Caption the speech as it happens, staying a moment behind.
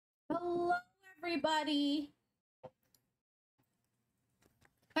Hello, everybody.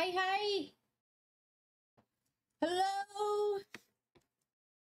 Hi, hi. Hello.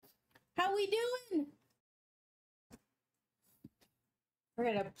 How we doing? We're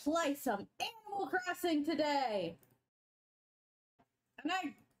gonna play some Animal Crossing today. And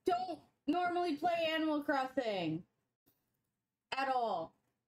I don't normally play Animal Crossing at all.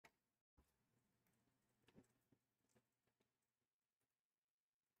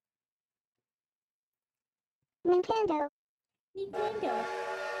 Nintendo.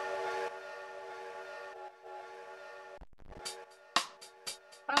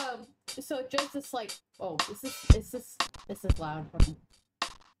 So just this like, oh, this is loud. Hold on.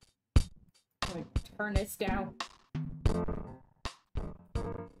 I'm gonna turn this down.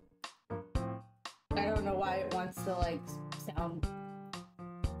 I don't know why it wants to like sound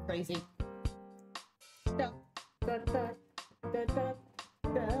crazy.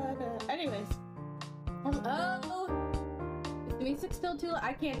 Anyways. Hello! Is the music still too loud?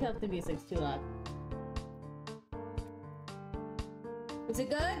 I can't tell if the music's too loud. Is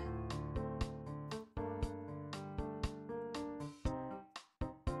it good?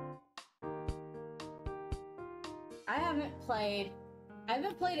 I haven't played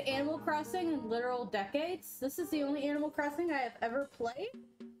Animal Crossing in literal decades. This is the only Animal Crossing I have ever played.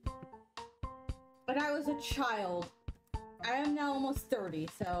 When I was a child. I am now almost 30,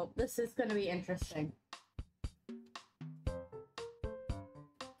 so this is gonna be interesting.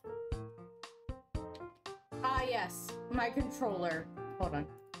 Ah, yes, my controller. Hold on.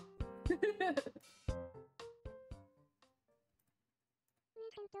 Nintendo.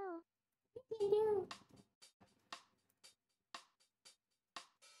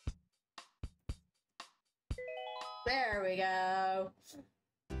 There we go.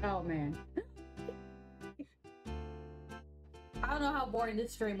 Oh, man. I don't know how boring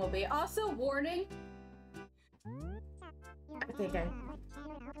this stream will be. Also, warning. Okay.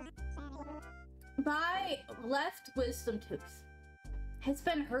 My left wisdom tooth has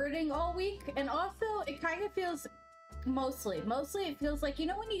been hurting all week, and also it kind of feels mostly it feels like, you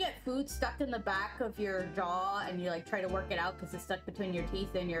know, when you get food stuck in the back of your jaw and you like try to work it out because it's stuck between your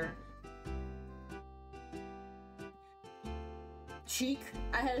teeth and your cheek.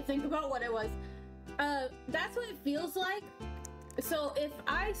 I had to think about what it was. That's what it feels like. So if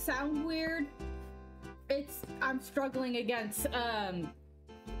I sound weird, I'm struggling against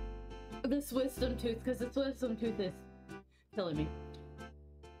this wisdom tooth, because this wisdom tooth is killing me.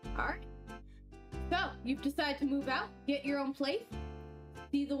 Alright. So, you've decided to move out, get your own place,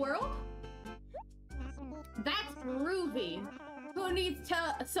 see the world? That's groovy. Who needs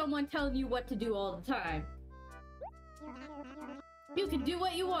someone telling you what to do all the time? You can do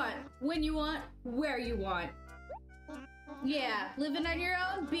what you want, when you want, where you want. Yeah, living on your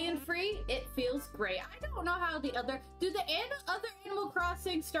own, being free, it feels great. I don't know how the other... Do the other Animal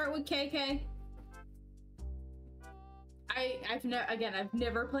Crossing start with KK? I've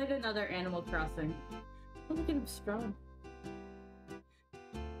never played another Animal Crossing. Oh, look at him strong.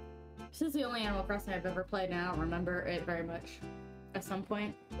 This is the only Animal Crossing I've ever played, and I don't remember it very much at some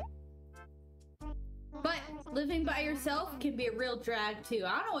point. But living by yourself can be a real drag, too.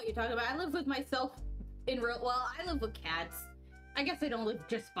 I don't know what you're talking about. I live with myself in real... Well, I live with cats. I guess I don't live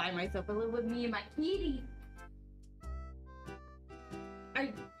just by myself. I live with me and my kitty.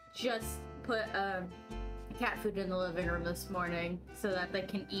 I just put cat food in the living room this morning so that they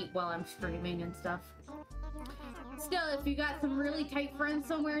can eat while I'm streaming and stuff. Still, if you got some really tight friends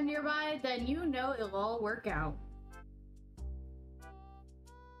somewhere nearby, then you know it'll all work out.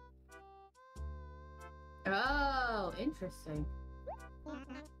 Oh, interesting.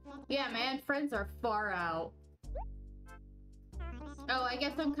 Yeah, man, friends are far out. Oh, I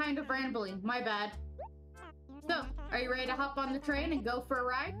guess I'm kind of rambling. My bad. So, are you ready to hop on the train and go for a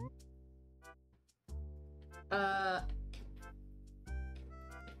ride?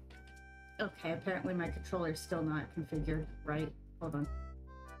 Okay, apparently my controller's still not configured right. Hold on.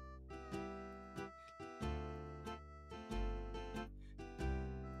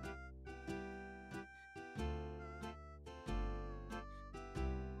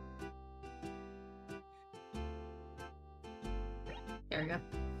 There we go.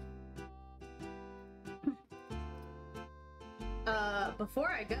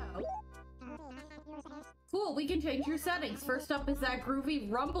 Before I go... Cool, we can change your settings. First up is that groovy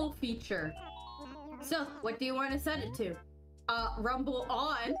Rumble feature. So, what do you want to set it to? Rumble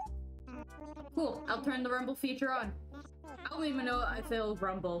on. Cool, I'll turn the Rumble feature on. I don't even know if it'll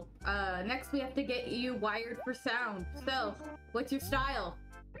rumble. Next we have to get you wired for sound. So, what's your style?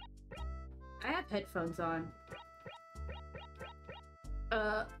 I have headphones on.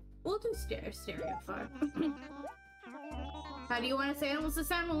 We'll do stereotype. How do you want us animals to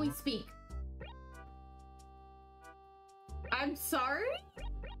sound when we speak? I'm sorry?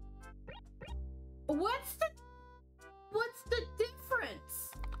 What's the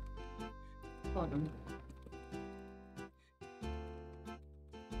difference? Hold on.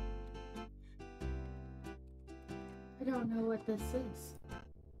 I don't know what this is.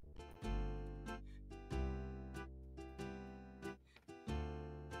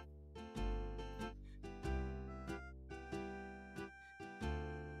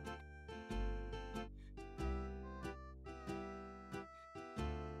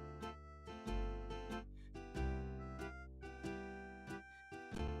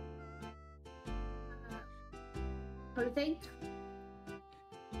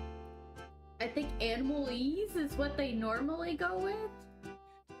 I think animalese is what they normally go with.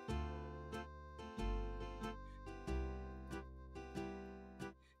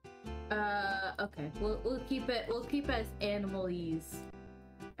 Okay. We'll keep it as animalese.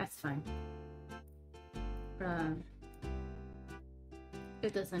 That's fine.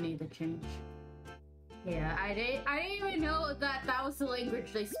 It doesn't need to change. Yeah, I didn't even know that was the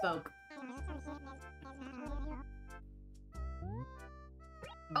language they spoke.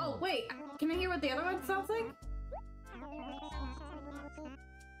 Oh, wait, can I hear what the other one sounds like?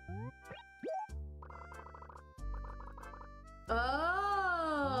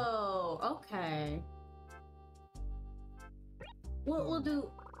 Oh, okay. We'll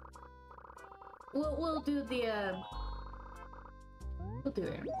do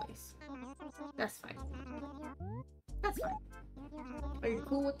Animalese. That's fine. That's fine. Are you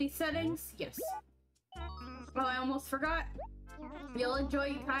cool with these settings? Yes. Oh, I almost forgot. You'll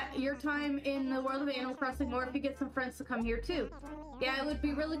enjoy your time in the world of Animal Crossing more if you get some friends to come here too. Yeah, it would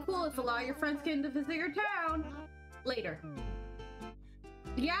be really cool if a lot of your friends came to visit your town. Later.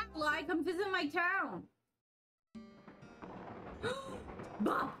 Yeah, Lai, come visit my town.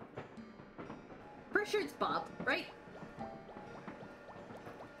 Bob. Pretty sure it's Bob, right?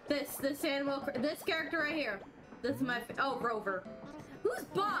 This character right here. This is my oh, Rover. Who's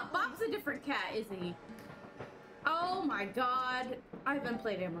Bob? Bob's a different cat, isn't he? Oh my god. I haven't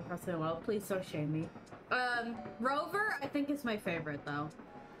played Animal Crossing in a while. Please don't shame me. Rover, I think is my favorite though.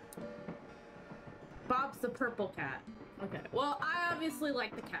 Bob's the purple cat. Okay. Well, I obviously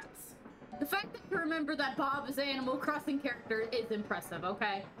like the cats. The fact that you remember that Bob is an Animal Crossing character is impressive,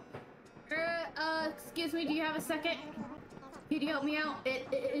 okay? Excuse me, do you have a second? Could you help me out?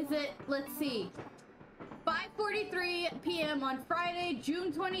 Let's see. 5:43 p.m. on Friday,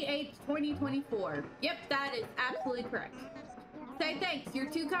 June 28th, 2024. Yep, that is absolutely correct. Say thanks, you're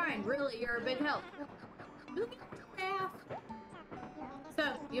too kind. Really, you're a big help.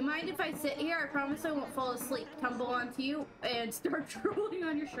 So, you mind if I sit here? I promise I won't fall asleep, tumble onto you, and start drooling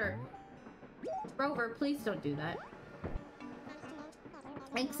on your shirt. Rover, please don't do that.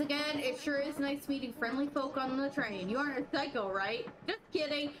 Thanks again. It sure is nice meeting friendly folk on the train. You aren't a psycho, right? Just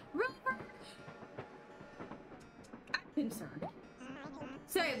kidding. Rover! I'm concerned.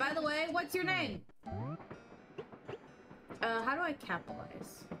 Say, by the way, what's your name? How do I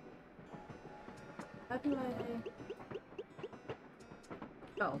capitalize? How do I...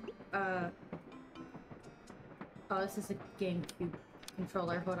 Oh, this is a GameCube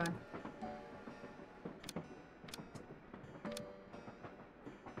controller. Hold on.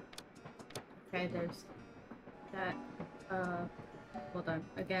 Okay, there's that. Hold on.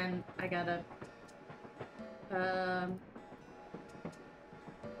 Again, I gotta...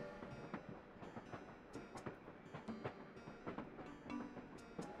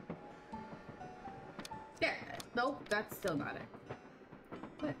 There. Nope, that's still not it.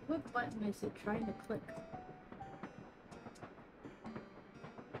 What button is it trying to click?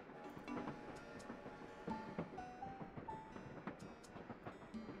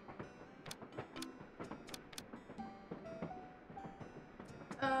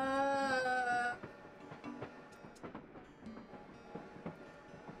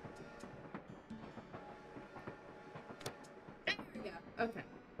 There we go. Okay.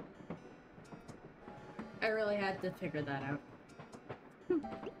 I really had to figure that out.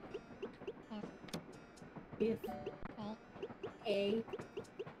 If A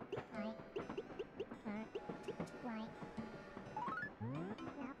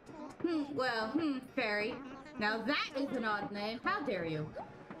fairy. Now that is an odd name. How dare you?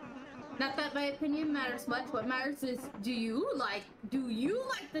 Not that my opinion matters much. What matters is, do you like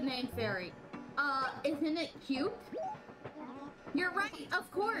the name fairy? Isn't it cute? You're right,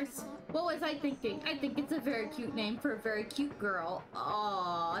 of course. What was I thinking? I think it's a very cute name for a very cute girl.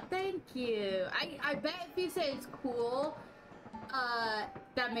 Aw, thank you. I bet if you say it's cool,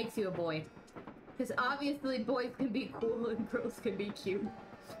 That makes you a boy. Because obviously boys can be cool and girls can be cute.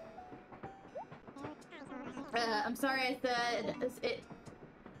 I'm sorry I said it.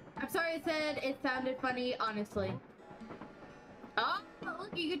 I'm sorry I said it sounded funny, honestly. Oh,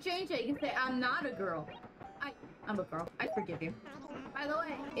 look, you can change it. You can say, I'm not a girl. I'm a girl. I forgive you. By the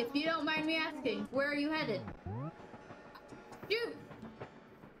way, if you don't mind me asking, where are you headed? Shoot!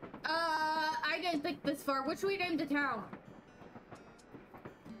 I didn't think this far. Which way named the town?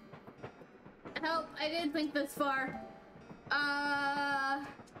 Help, I didn't think this far.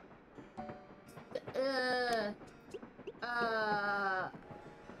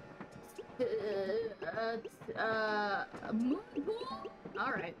 Moonpool?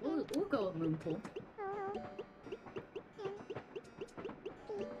 Alright, we'll go with Moonpool.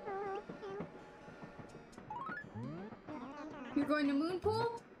 You're going to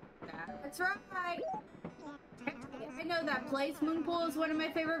Moonpool? That's right. I know that place. Moonpool is one of my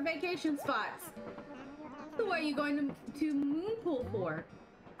favorite vacation spots. So what are you going to Moonpool for?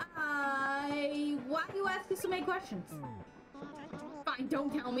 Why do you ask so many questions? Fine,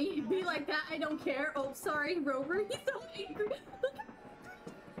 don't tell me. Be like that, I don't care. Oh, sorry, Rover. He's so angry. Look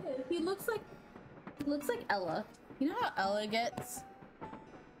at him. He looks like Ella. You know how Ella gets?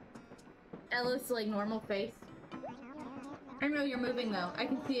 Ella's like normal face. I know you're moving though. I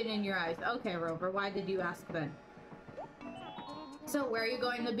can see it in your eyes. Okay, Rover, why did you ask then? So where are you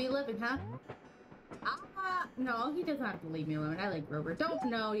going to be living, huh? No, he doesn't have to leave me alone. I like Rover. Don't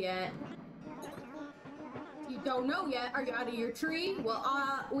know yet. You don't know yet? Are you out of your tree?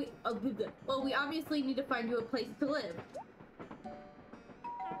 Well, we obviously need to find you a place to live.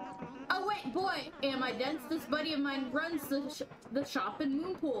 Oh wait, boy, am I dense? This buddy of mine runs the shop in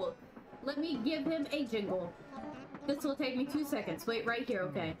Moonpool. Let me give him a jingle. This will take me 2 seconds. Wait, right here,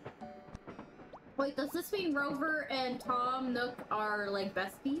 okay. Wait, does this mean Rover and Tom Nook are like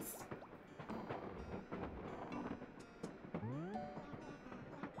besties?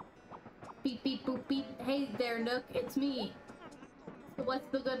 Beep, beep, boop, beep. Hey there, Nook, it's me. So what's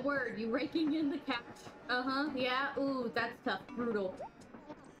the good word? You raking in the cash? Uh-huh, yeah? Ooh, that's tough. Brutal.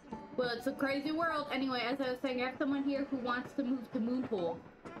 Well, it's a crazy world. Anyway, as I was saying, I have someone here who wants to move to Moonpool.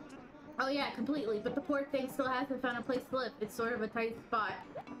 Oh yeah, completely, but the poor thing still hasn't found a place to live. It's sort of a tight spot.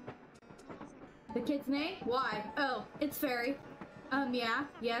 The kid's name? Why? Oh, it's Fairy. Yeah,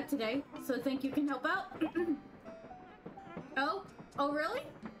 today. So think you can help out? Oh, really?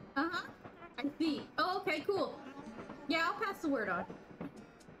 Uh-huh. I see. Oh, okay, cool. Yeah, I'll pass the word on.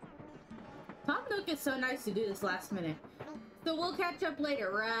 Tom Nook is so nice to do this last minute. So we'll catch up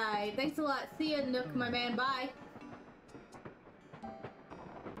later, right? Thanks a lot. See ya, Nook, my man. Bye.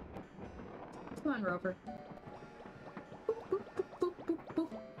 Come on, Rover. Boop, boop, boop, boop, boop.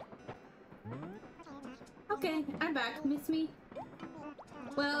 Okay, I'm back. Miss me?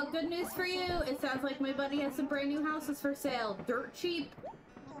 Well, good news for you. It sounds like my buddy has some brand new houses for sale. Dirt cheap.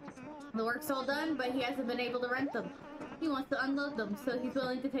 The work's all done, but he hasn't been able to rent them. He wants to unload them, so he's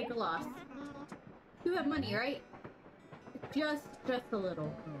willing to take a loss. You have money, right? Just a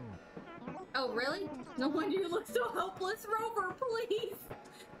little. Oh, really? No wonder you look so helpless, Rover, please!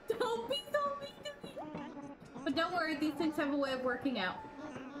 Don't be so mean to me! But don't worry, these things have a way of working out.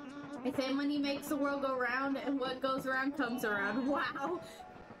 I say money makes the world go round, and what goes around comes around. Wow!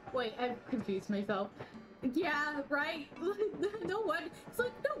 Wait, I've confused myself. Yeah, right? No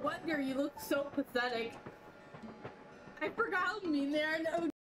wonder you look so pathetic. I forgot how mean they are. No.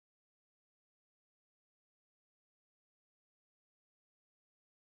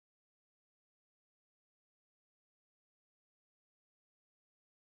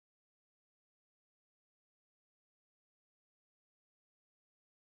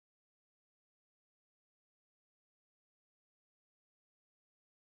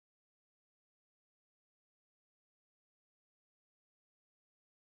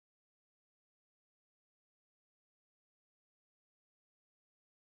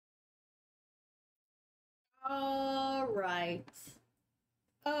 Alright.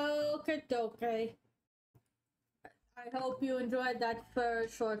 Okay. I hope you enjoyed that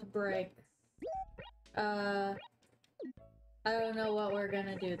first short break. I don't know what we're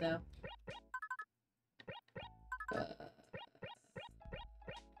gonna do though.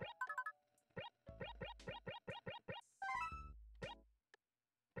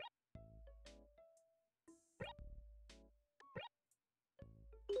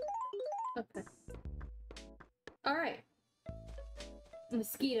 Okay. Alright.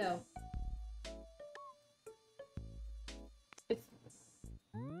 Mosquito.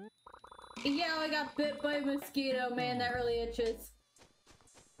 Yeah, I got bit by a mosquito, man, that really itches.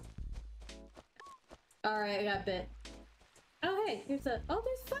 Alright, I got bit. Oh, hey, here's a... Oh,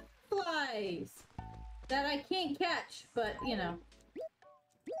 there's fireflies! That I can't catch, but, you know.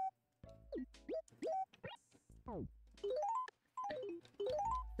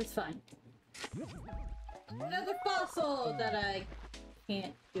 It's fine. Another fossil that I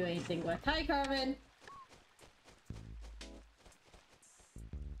can't do anything with. Hi, Carmen!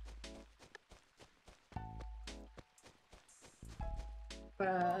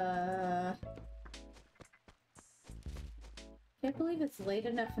 Can't believe it's late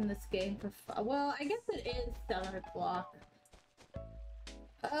enough in this game for well, I guess it is 7 o'clock.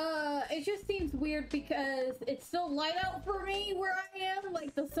 It just seems weird because it's still light out for me where I am.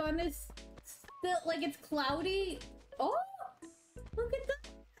 Like, the sun is still, like, it's cloudy. Oh! Look at that!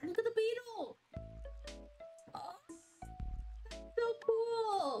 Look at the beetle! Oh! That's so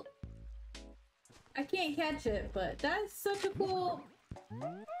cool! I can't catch it, but that's such a cool...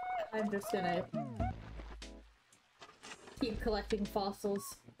 I'm just gonna keep collecting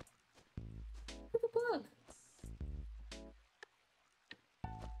fossils. Look at the bug!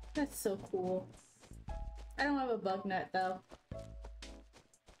 That's so cool. I don't have a bug net though.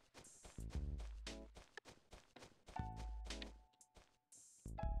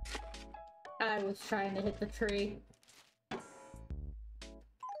 I was trying to hit the tree.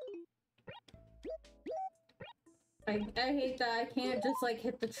 I hate that I can't just like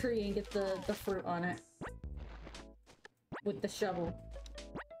hit the tree and get the fruit on it. With the shovel.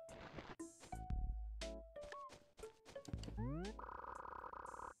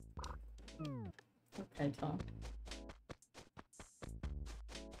 Okay, Tom.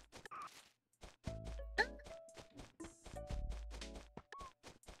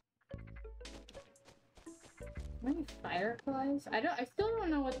 Many fireflies? I still don't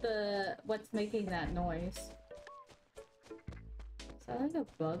know what's making that noise. Is that like a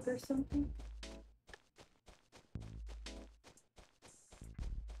bug or something?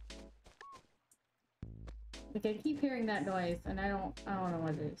 Like, I keep hearing that noise and I don't know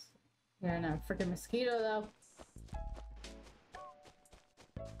what it is. Hearing a freaking mosquito though.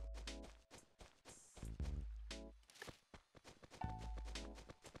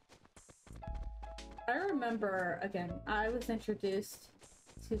 I remember, again, I was introduced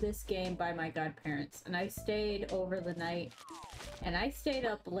to this game by my godparents, and I stayed over the night, and I stayed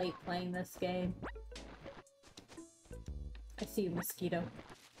up late playing this game. I see a mosquito.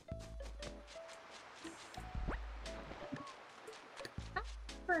 I don't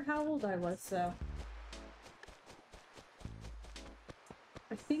remember how old I was, though.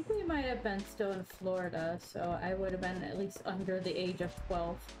 I think we might have been still in Florida, so I would have been at least under the age of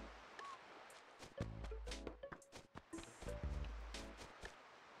 12.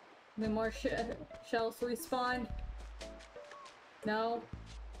 The more shells respawn? No?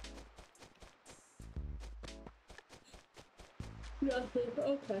 Nothing.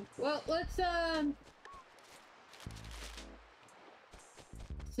 Okay. Well, let's,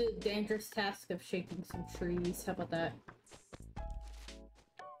 it's a dangerous task of shaking some trees. How about that?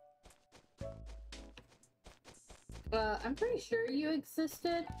 I'm pretty sure you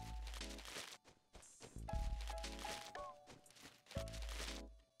existed.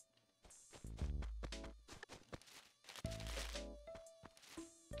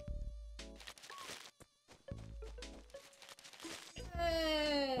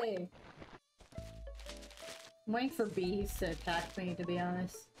 Hey! I'm waiting for bees to attack me, to be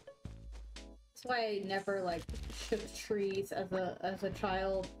honest. That's why I never, like, shook trees as a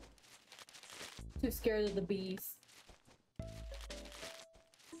child. Too scared of the bees.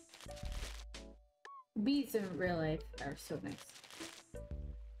 Bees in real life are so nice.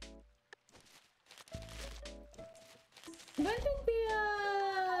 When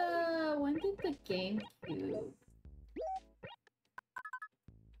did the GameCube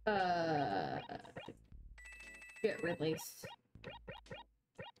get released?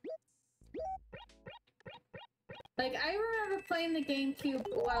 Like, I remember playing the GameCube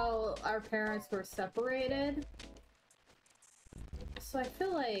while our parents were separated. So I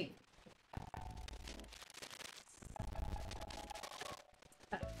feel like...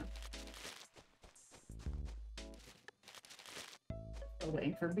 I don't know. Still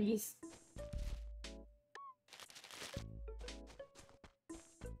waiting for bees.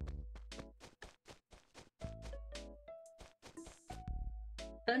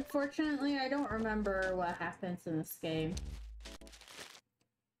 Unfortunately, I don't remember what happens in this game.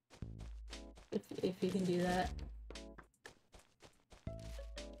 If you can do that.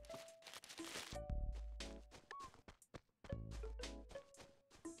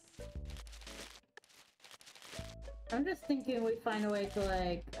 I'm just thinking we find a way to,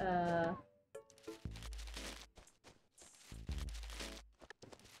 like,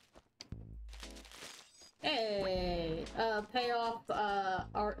 Hey, pay off,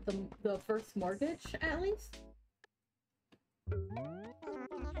 the first mortgage, at least?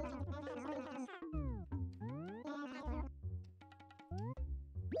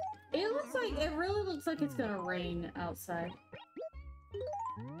 It really looks like it's gonna rain outside.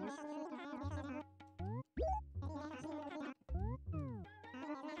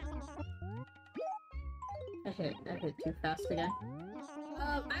 I hit too fast again.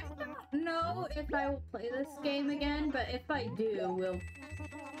 I don't know if I will play this game again, but if I do, we'll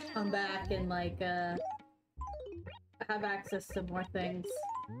come back and, like, have access to more things.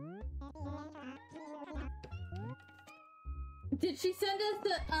 Did she send us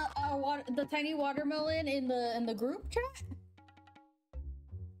the tiny watermelon in the group chat?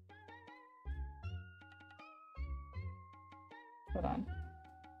 Hold on.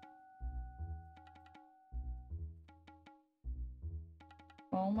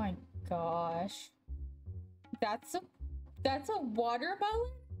 Oh my gosh. That's a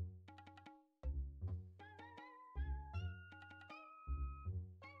watermelon?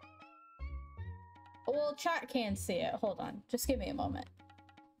 Well, chat can't see it. Hold on. Just give me a moment.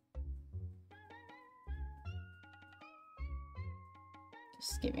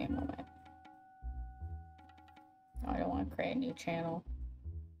 Just give me a moment. I don't want to create a new channel.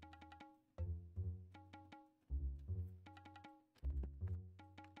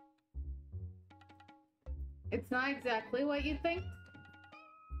 It's not exactly what you think.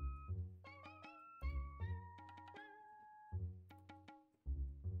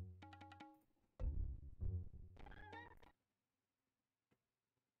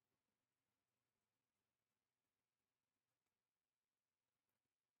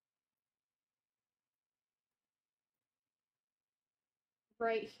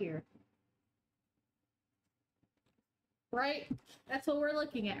 Right here. Right? That's what we're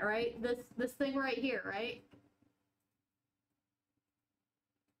looking at, right? This thing right here, right?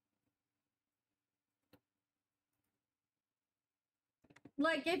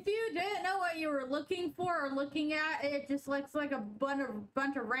 Like, if you didn't know what you were looking for or looking at, it just looks like a bunch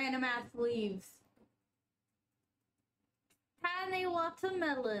of random ass leaves. Tiny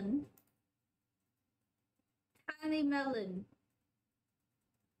watermelon. Tiny melon.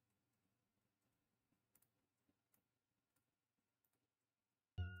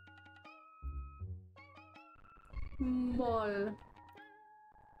 Mole.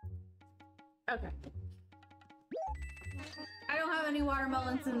 Okay. I don't have any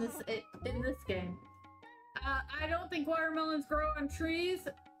watermelons in this game. I don't think watermelons grow on trees,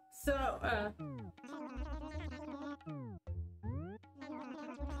 so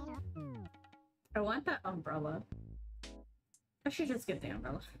I want that umbrella. I should just get the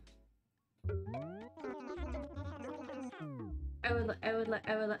umbrella.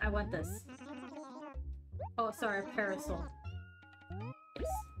 I want this. Oh, sorry, parasol. Yes.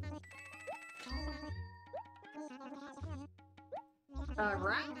 A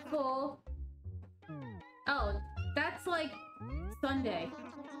raffle? Oh, that's like Sunday.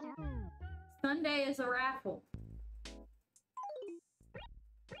 Sunday is a raffle.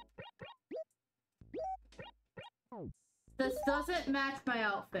 This doesn't match my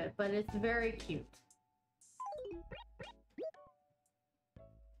outfit, but it's very cute.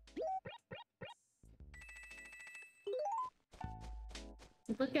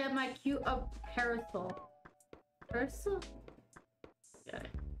 Look at my cute parasol. Parasol? Got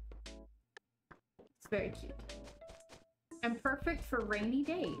it. It's very cute. And perfect for rainy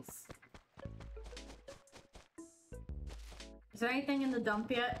days. Is there anything in the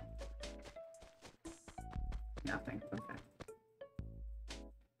dump yet? Nothing. Okay.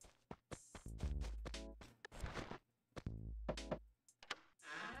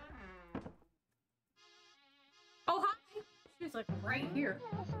 Oh, hi! She's like right here.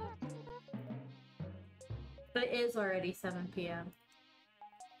 But it is already 7 p.m.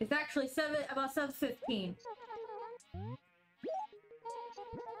 It's actually about 7:15.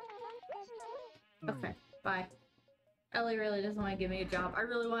 Okay, bye. Ellie really doesn't want to give me a job. I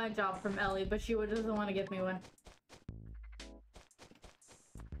really want a job from Ellie, but she doesn't want to give me one.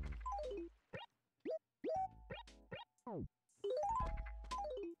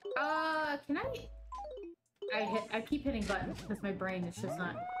 Can I keep hitting buttons because my brain is just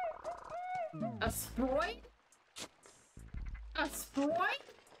not. A Sprout? A Sprout?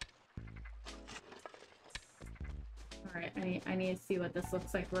 Alright, I need to see what this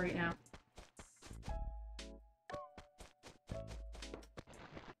looks like right now.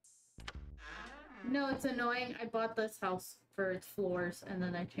 No, it's annoying. I bought this house for its floors, and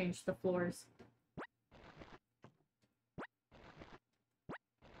then I changed the floors.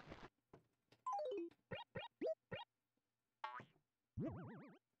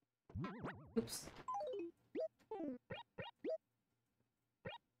 Oops.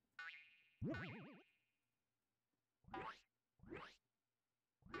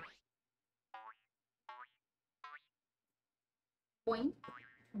 Boing.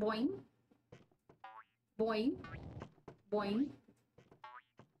 Boing. Boing. Boing.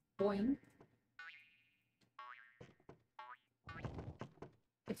 Boing.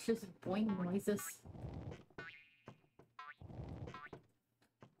 It's just boing noises.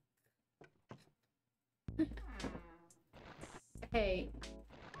 Hey,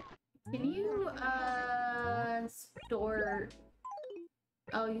 can you, store...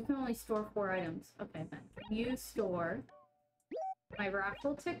 Oh, you can only store 4 items. Okay, then. Can you store my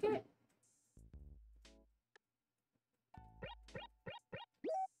raffle ticket?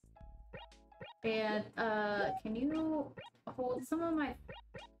 And, can you hold some of my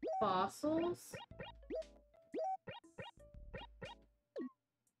fossils?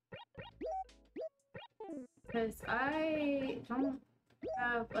 Because I don't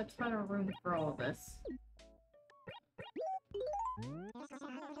have a ton of room for all this.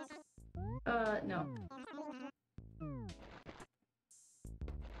 No.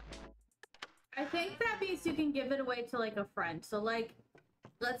 I think that means you can give it away to, like, a friend. So, like,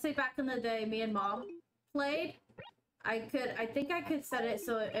 let's say back in the day, me and Mom played. I think I could set it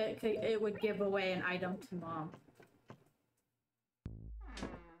so it would give away an item to Mom.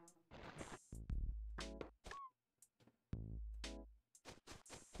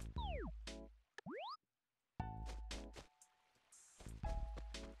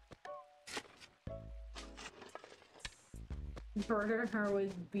 Burden her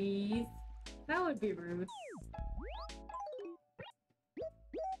with bees? That would be rude.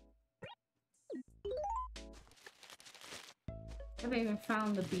 I haven't even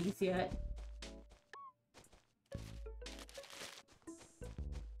found the bees yet.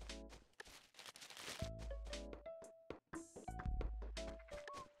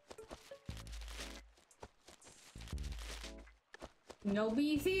 No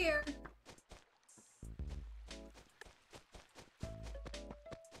bees here!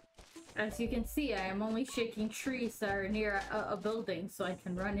 As you can see, I am only shaking trees that are near a building so I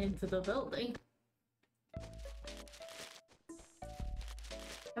can run into the building.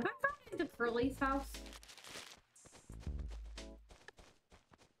 Have I gone into Curly's house?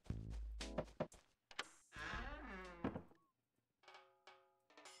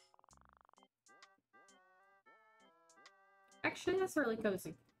 Actually, that's really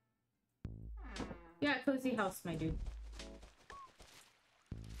cozy. Yeah, cozy house, my dude.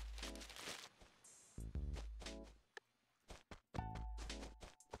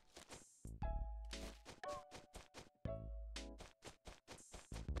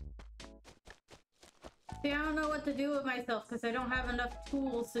 See, I don't know what to do with myself because I don't have enough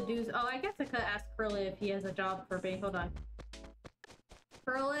tools to do. Oh, I guess I could ask Curly if he has a job for me. Hold on.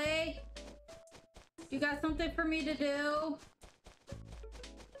 Curly? You got something for me to do?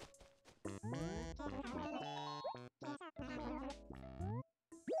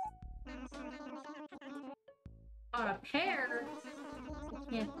 On a pear?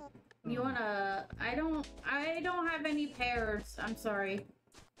 Yeah. You wanna... I don't have any pears. I'm sorry.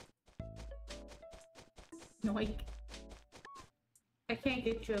 Noik. I can't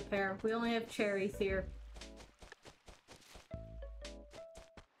get you a pear. We only have cherries here.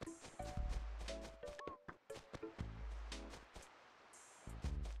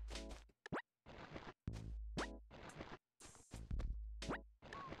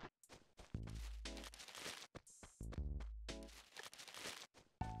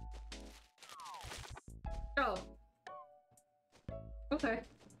 Oh. Okay.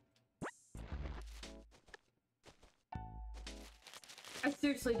 I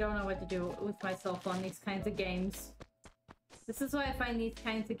seriously don't know what to do with myself on these kinds of games. This is why I find these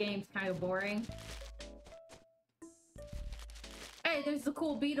kinds of games kind of boring. Hey, there's the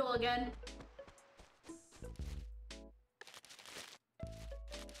cool beetle again.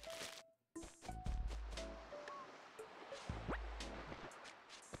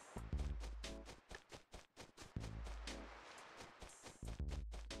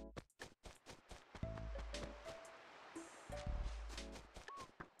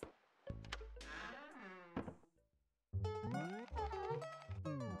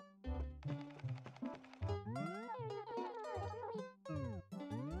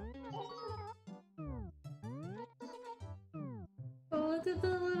 Oh, look at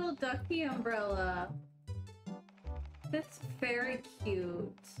the little ducky umbrella. That's very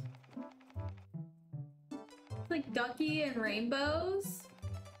cute. It's like ducky and rainbows.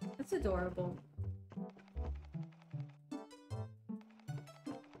 That's adorable.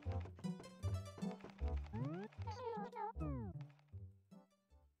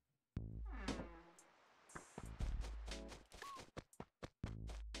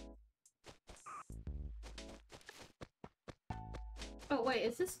 Oh, wait,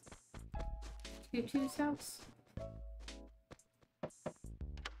 is this Tutu's house?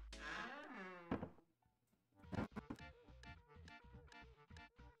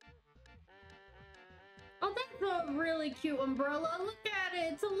 Oh, that's a really cute umbrella. Look at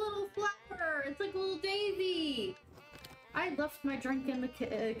it. It's a little flower. It's like a little daisy. I left my drink in the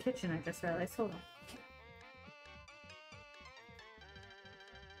kitchen, I just realized. Hold on.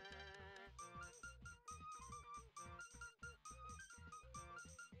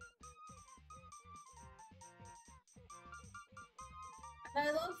 I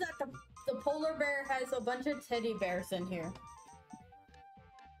love that the polar bear has a bunch of teddy bears in here.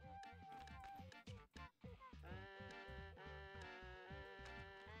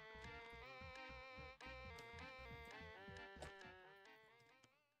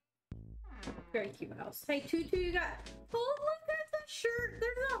 Very cute house. Hey, Tutu, you got... Oh, look at the shirt!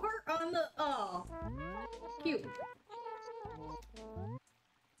 There's a heart on the... Oh. Cute.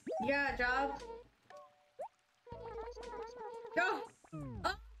 You got a job? Go!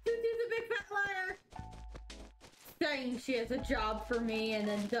 Oh, Tutu's a big fat liar! Saying she has a job for me and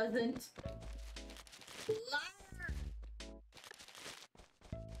then doesn't. Liar!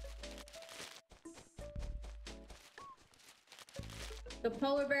 The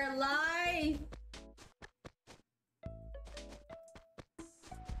polar bear lies!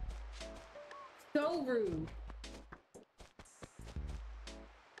 So rude.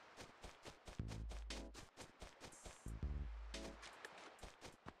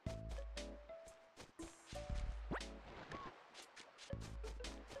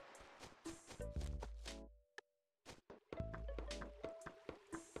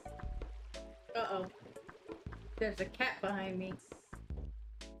 Uh-oh. There's a cat behind me.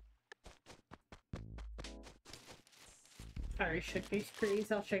 I already shook these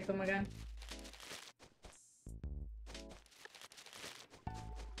trees. I'll shake them again.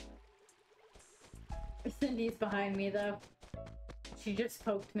 Cindy's behind me, though. She just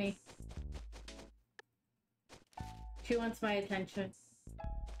poked me. She wants my attention.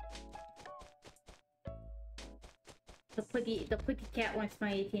 The pretty cat wants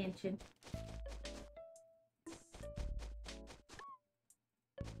my attention.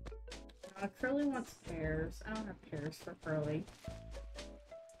 Curly wants pears. I don't have pears for Curly.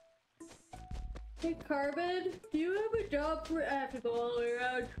 Hey, Carbon, do you have a job for... I have to go all the way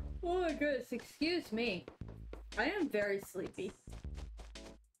around. Oh my goodness, excuse me. I am very sleepy.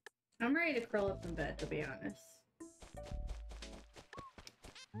 I'm ready to curl up in bed, to be honest.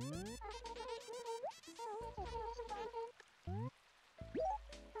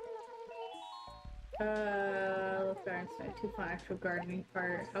 Let's go inside. Too far actual gardening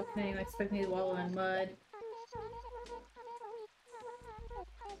part. How can anyone expect me to wallow in mud?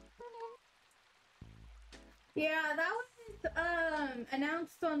 Yeah, that was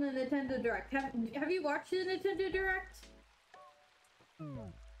announced on the Nintendo Direct. Have you watched the Nintendo Direct?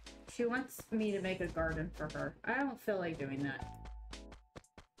 She wants me to make a garden for her. I don't feel like doing that.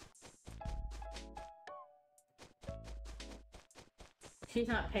 She's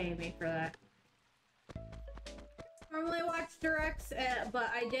not paying me for that. Normally watch directs, but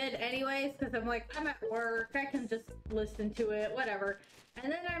I did anyways because I'm like, I'm at work, I can just listen to it, whatever.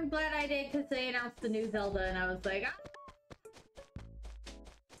 And then I'm glad I did because they announced the new Zelda and I was like, ah.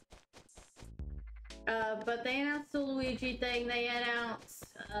 But they announced the Luigi thing, they announced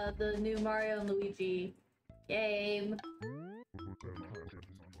the new Mario and Luigi game.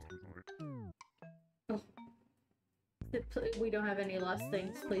 Oh. We don't have any lost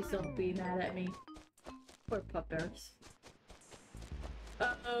things, please don't be mad at me. Poor puppers.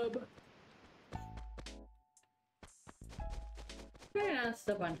 They announced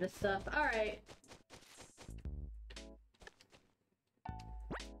a bunch of stuff. Alright.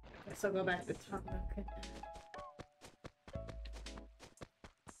 Guess I'll go back to the top. Okay.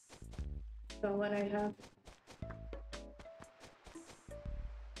 So what I have.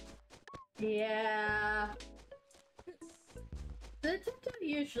 Yeah. The Nintendo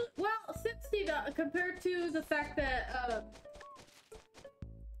usually, well, $60 compared to the fact that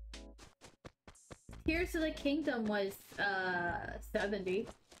Tears of the Kingdom was $70.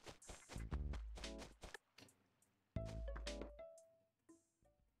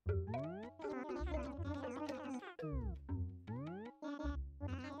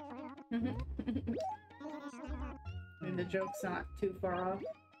 I mean, the joke's not too far off.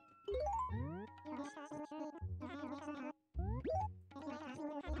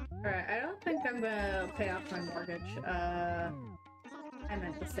 Alright, I don't think I'm gonna pay off my mortgage. I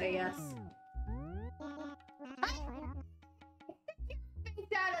meant to say yes.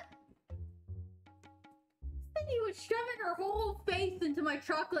 Cindy was shoving her whole face into my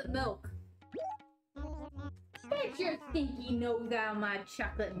chocolate milk. Get your stinky nose out of my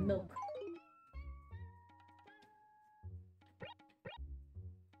chocolate milk.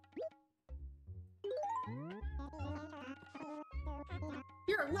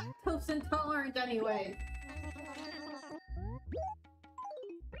 You're lactose intolerant anyway.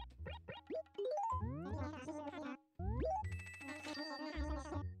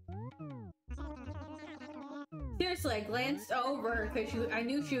 Seriously, I glanced over because I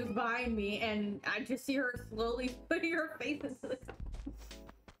knew she was behind me, and I just see her slowly putting her face into the cup.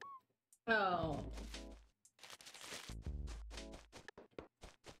 Oh.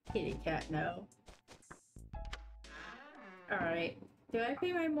 Kitty cat, no. Alright. Do I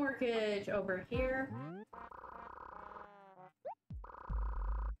pay my mortgage over here?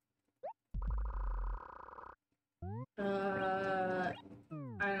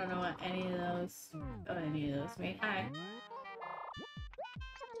 I don't know what any of those mean. Hi.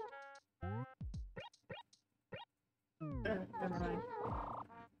 Never mind.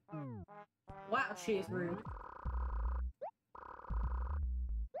 Wow, she's rude.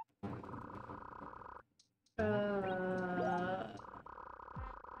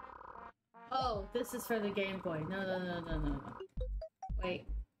 Oh, this is for the Game Boy. No. Wait.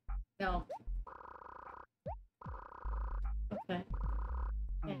 No. Okay.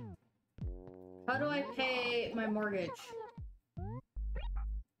 Yeah. How do I pay my mortgage?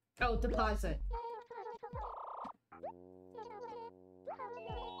 Oh, deposit.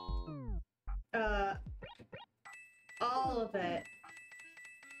 All of it.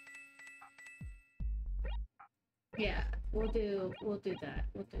 Yeah, we'll do that.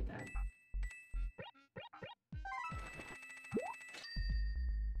 We'll do that.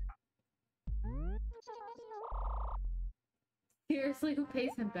 Seriously, who pays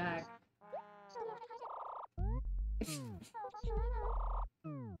him back?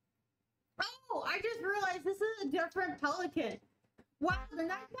 Oh, I just realized this is a different pelican. Wow, the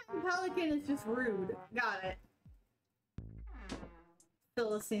nighttime pelican is just rude. Got it.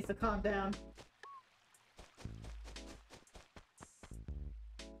 Phyllis needs to calm down.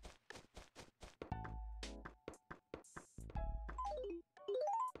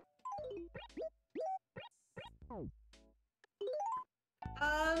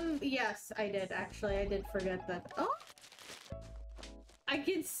 Yes, I did, actually. I did forget that. Oh! I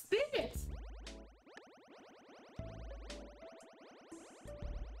can spin it!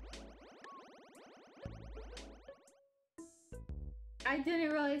 I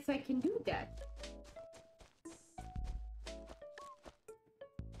didn't realize I can do that.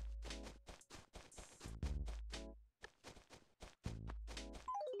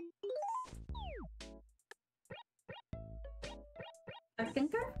 I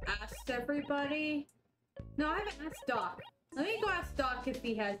think I've asked everybody. No, I haven't asked Doc. Let me go ask Doc if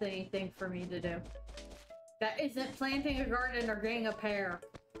he has anything for me to do. That isn't planting a garden or getting a pear.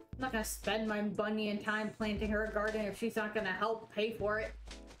 I'm not gonna spend my money and time planting her a garden if she's not gonna help pay for it.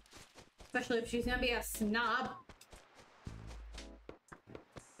 Especially if she's gonna be a snob.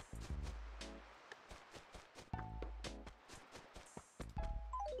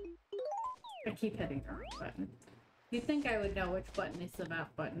 I keep hitting the wrong button. You'd think I would know which button is the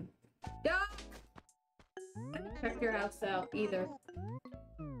map button. Doc! Check your house out, either.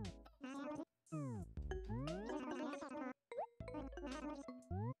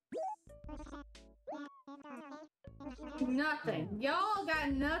 Nothing. Y'all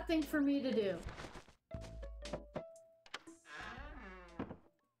got nothing for me to do.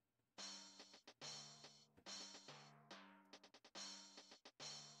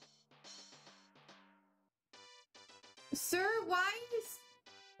 Sir, why is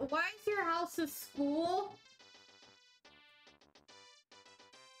your house a school?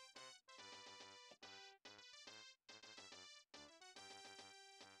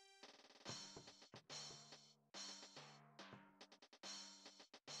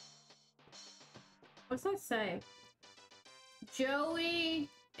 What's that say? Joey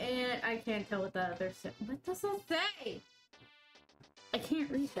and I can't tell what the other say. What does that say? I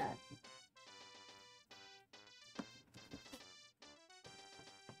can't read that.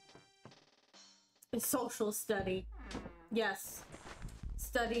 A social study. Yes.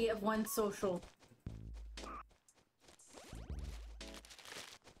 Study of one's social.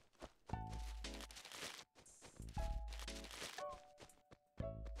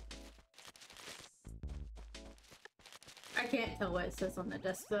 I can't tell what it says on the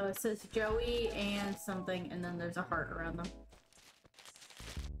desk though. It says Joey and something, and then there's a heart around them.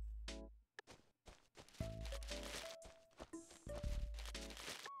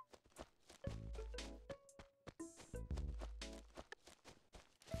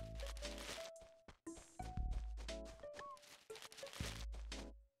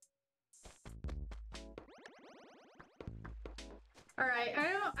 Alright,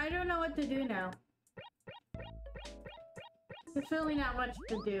 I don't know what to do now. There's really not much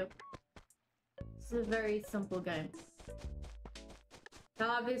to do. This is a very simple game. I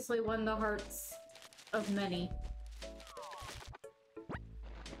obviously won the hearts of many.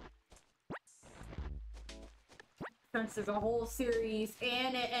 Since there's a whole series,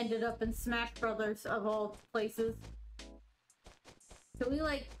 and it ended up in Smash Brothers of all places. Can we,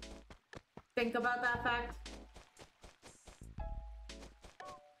 like, think about that fact?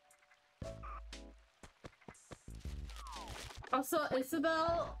 Also,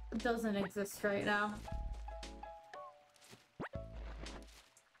 Isabelle doesn't exist right now.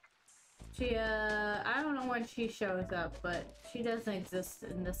 She, I don't know when she shows up, but she doesn't exist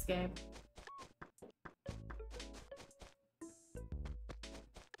in this game.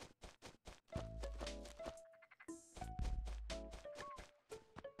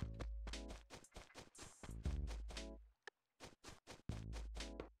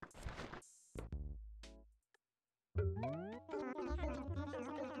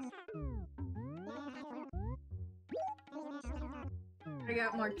 I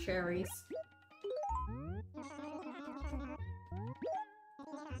got more cherries.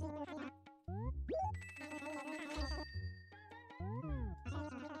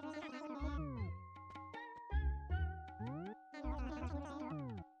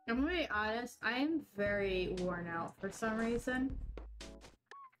 I'm gonna be honest, I am very worn out for some reason.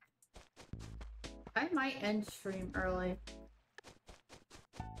 I might end stream early.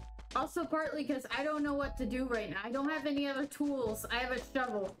 Also partly because I don't know what to do right now. I don't have any other tools. I have a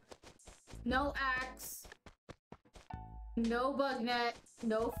shovel. No axe. No bug net.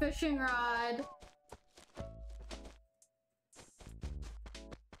 No fishing rod.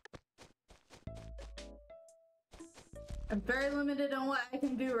 I'm very limited on what I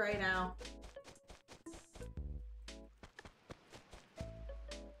can do right now.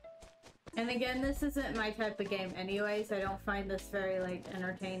 And again, this isn't my type of game anyways. I don't find this very, like,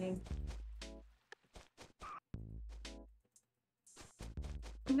 entertaining.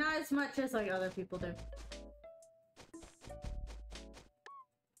 Not as much as, like, other people do.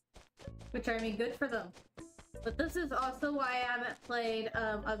 Which, I mean, good for them. But this is also why I haven't played,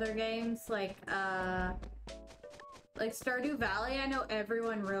 other games, like Stardew Valley. I know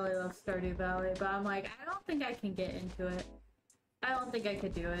everyone really loves Stardew Valley, but I'm like, I don't think I can get into it. I don't think I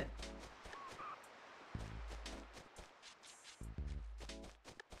could do it.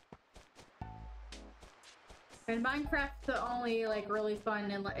 And Minecraft's the only, like, really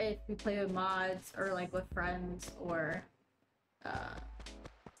fun and if you play with mods or, like, with friends or,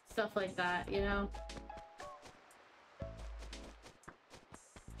 stuff like that, you know?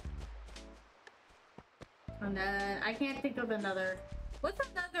 And then, I can't think of another... What's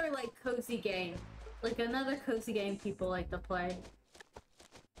another, like, cozy game? Like, another cozy game people like to play?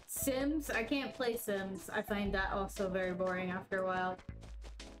 Sims? I can't play Sims. I find that also very boring after a while.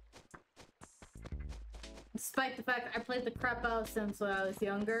 Despite the fact I played the crap out of Sims when I was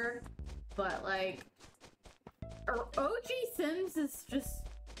younger, but like, OG Sims is just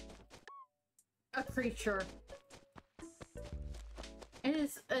a creature. It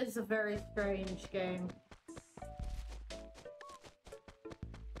is a very strange game.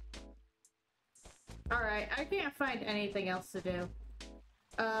 Alright, I can't find anything else to do.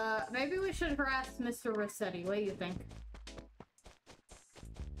 Maybe we should harass Mr. Rossetti. What do you think?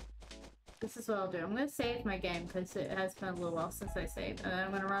 This is what I'll do. I'm gonna save my game because it has been a little while since I saved. And then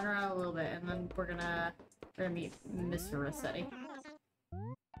I'm gonna run around a little bit and then we're gonna meet Mr. Rossetti.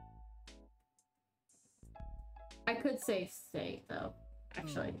 I could save state though,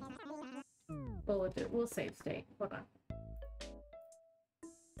 actually. But we'll save state. Hold on.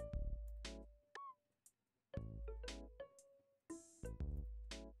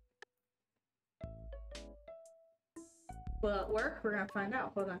 Will it work? We're gonna find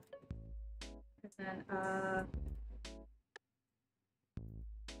out. Hold on. And then,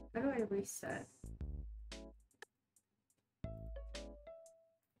 how do I reset?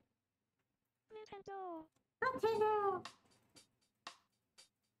 Nintendo! Nintendo!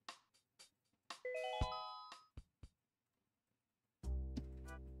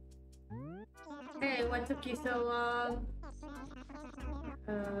 Hey, what took you so long?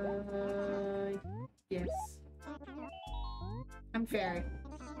 Yes. I'm fairy.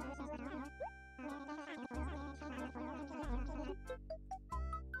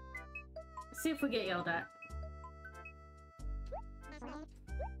 See if we get yelled at.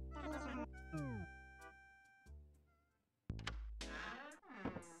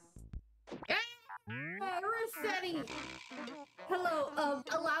 Rossetti! Hello,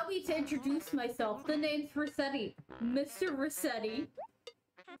 allow me to introduce myself. The name's Rossetti. Mr. Rossetti.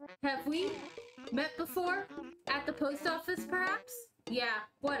 Have we met before? At the post office, perhaps? Yeah,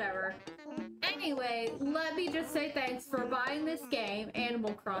 whatever. Anyway, let me just say thanks for buying this game,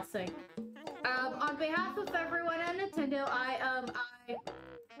 Animal Crossing. On behalf of everyone at Nintendo,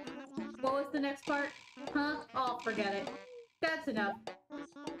 what was the next part? Huh? Oh, forget it. That's enough.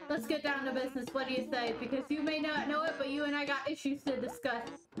 Let's get down to business. What do you say? Because you may not know it, but you and I got issues to discuss.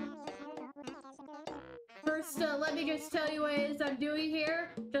 First, let me just tell you what it is I'm doing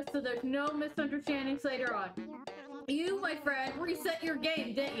here, just so there's no misunderstandings later on. You, my friend, reset your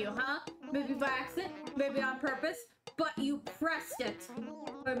game, didn't you, huh? Maybe by accident, maybe on purpose, but you pressed it.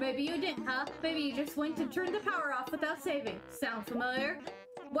 Or maybe you didn't, huh? Maybe you just went to turn the power off without saving. Sound familiar?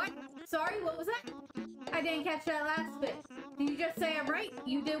 What? Sorry, what was that? I didn't catch that last bit. Did you just say I'm right?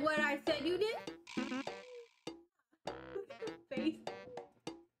 You did what I said you did? Look at your face.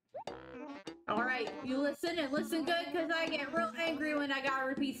 Alright, you listen and listen good, because I get real angry when I gotta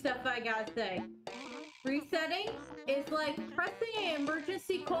repeat stuff I gotta say. Resetting is like pressing an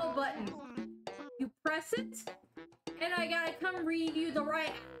emergency call button. You press it, and I gotta come read you the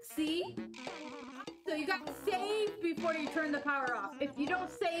right, see? So you gotta save before you turn the power off. If you don't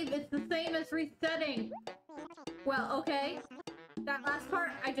save, it's the same as resetting. Well, okay. That last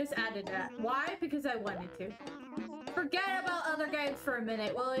part, I just added that. Why? Because I wanted to. Forget about other games for a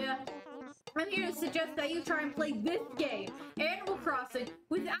minute, will ya? I'm here to suggest that you try and play this game, Animal Crossing,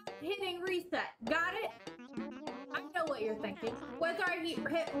 without hitting reset. Got it? I know what you're thinking. Whether I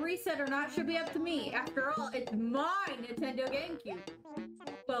hit reset or not should be up to me. After all, it's my Nintendo GameCube.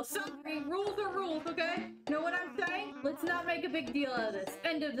 Well, sorry, rules are rules, okay? Know what I'm saying? Let's not make a big deal out of this.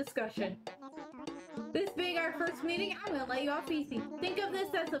 End of discussion. This being our first meeting, I'm gonna let you off easy. Think of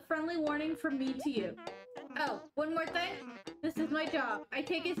this as a friendly warning from me to you. Oh, one more thing. This is my job. I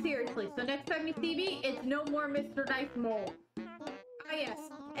take it seriously, so next time you see me, it's no more Mr. Nice Mole. Ah, yes.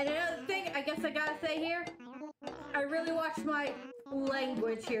 And another thing I guess I gotta say here, I really watched my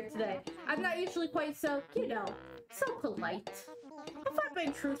language here today. I'm not usually quite so, so polite. If I've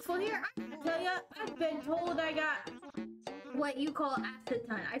been truthful here, I can tell ya, I've been told I got what you call acid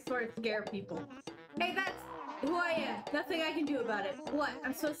ton. I sort of scare people. Hey, that's who I am. Nothing I can do about it. What?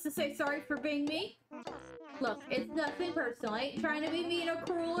 I'm supposed to say sorry for being me? Look, it's nothing personal. I ain't trying to be mean or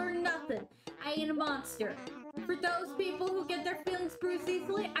cruel or nothing. I ain't a monster. For those people who get their feelings bruised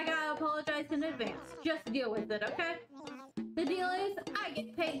easily, I gotta apologize in advance. Just deal with it, okay? The deal is, I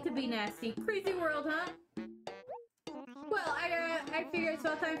get paid to be nasty. Crazy world, huh? Well, I figure it's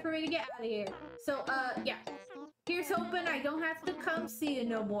about time for me to get out of here. So, yeah. Here's hoping I don't have to come see you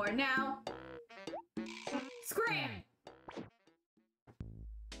no more. Now, scram!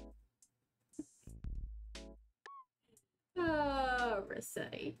 Oh,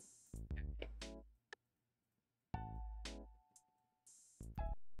 Rossetti.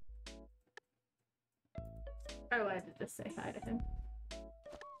 I wanted to just say hi to him.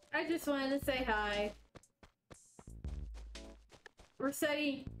 I just wanted to say hi.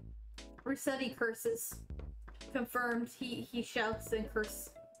 Rossetti curses. Confirmed. He shouts and curses.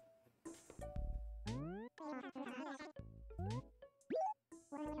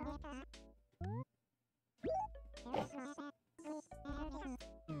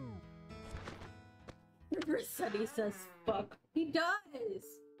 Rossetti says fuck. He does!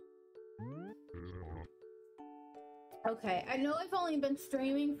 Okay, I know I've only been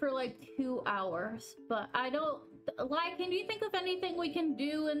streaming for like 2 hours, but I don't... Like, can you think of anything we can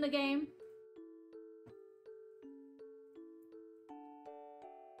do in the game?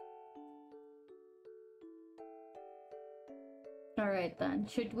 Alright then,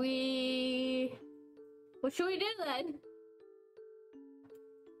 should we... What should we do then?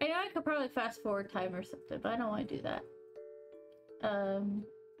 I know I could probably fast forward time or something, but I don't want to do that.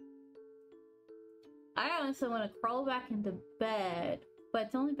 I honestly want to crawl back into bed, but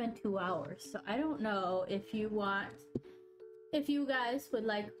it's only been 2 hours, so I don't know if you guys would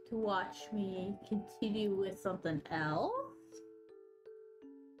like to watch me continue with something else.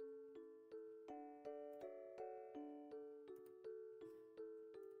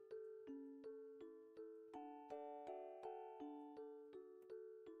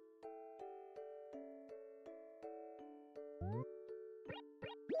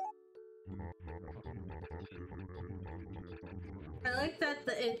 I like that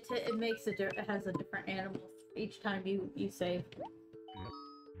it makes it has a different animal each time you save.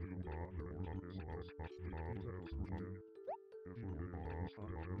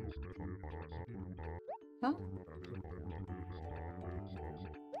 Huh?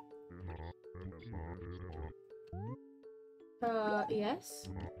 Yes?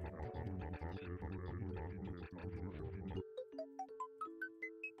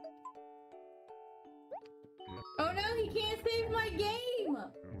 Oh no, he can't save my game!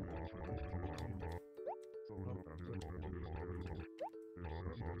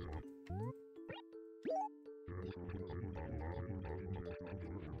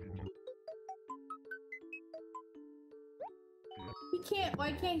 He can't.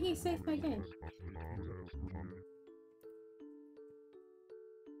 Why can't he save my game?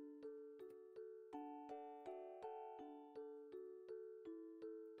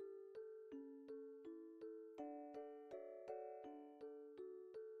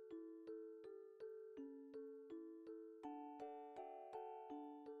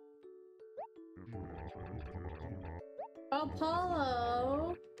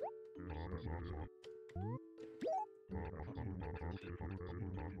 Apollo.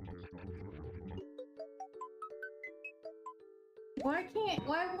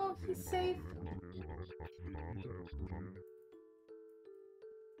 Why won't he save?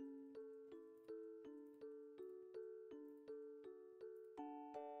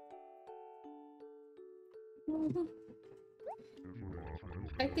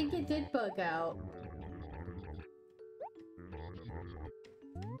 I think it did bug out.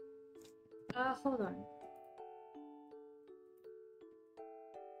 Hold on.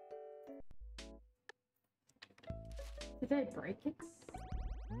 Did I break it?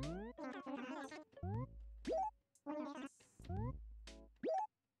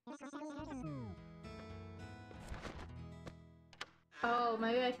 Oh,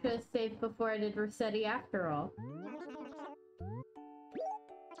 maybe I should have saved before I did Resetti after all.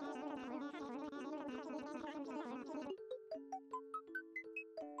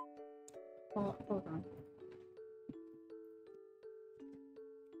 Hold on.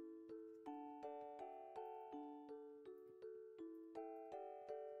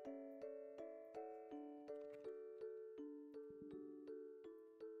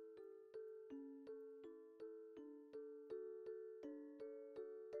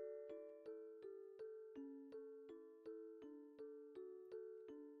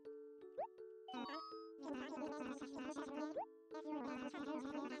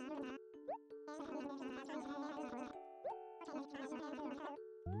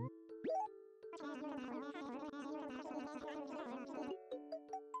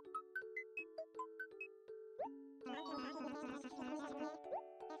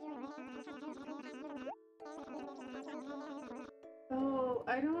 Oh,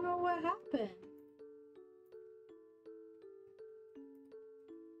 I don't know what happened.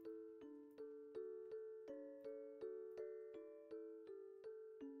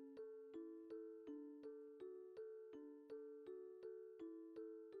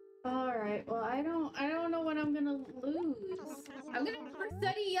 Alright, well I don't know what I'm gonna lose. I'm gonna have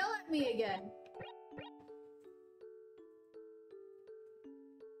Resetti yell at me again.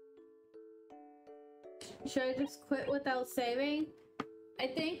 Should I just quit without saving? I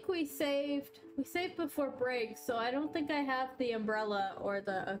think we saved before break, so I don't think I have the umbrella or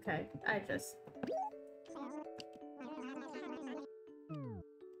the, okay,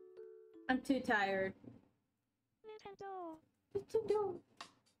 I'm too tired.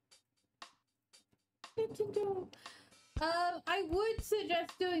 Nintendo. I would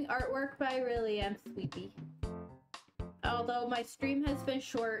suggest doing artwork, but I really am sleepy. Although my stream has been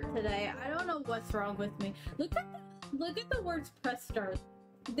short today, I don't know what's wrong with me. Look at the words press start.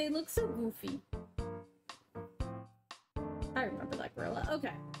 They look so goofy. I remember that gorilla.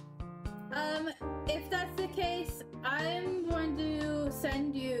 Okay. If that's the case, I'm going to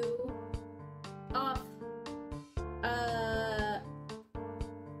send you off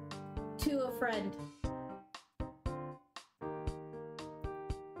to a friend.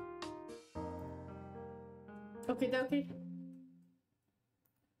 Okay, dokie.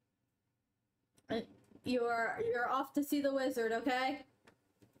 You're off to see the wizard, okay?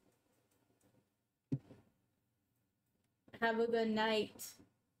 Have a good night.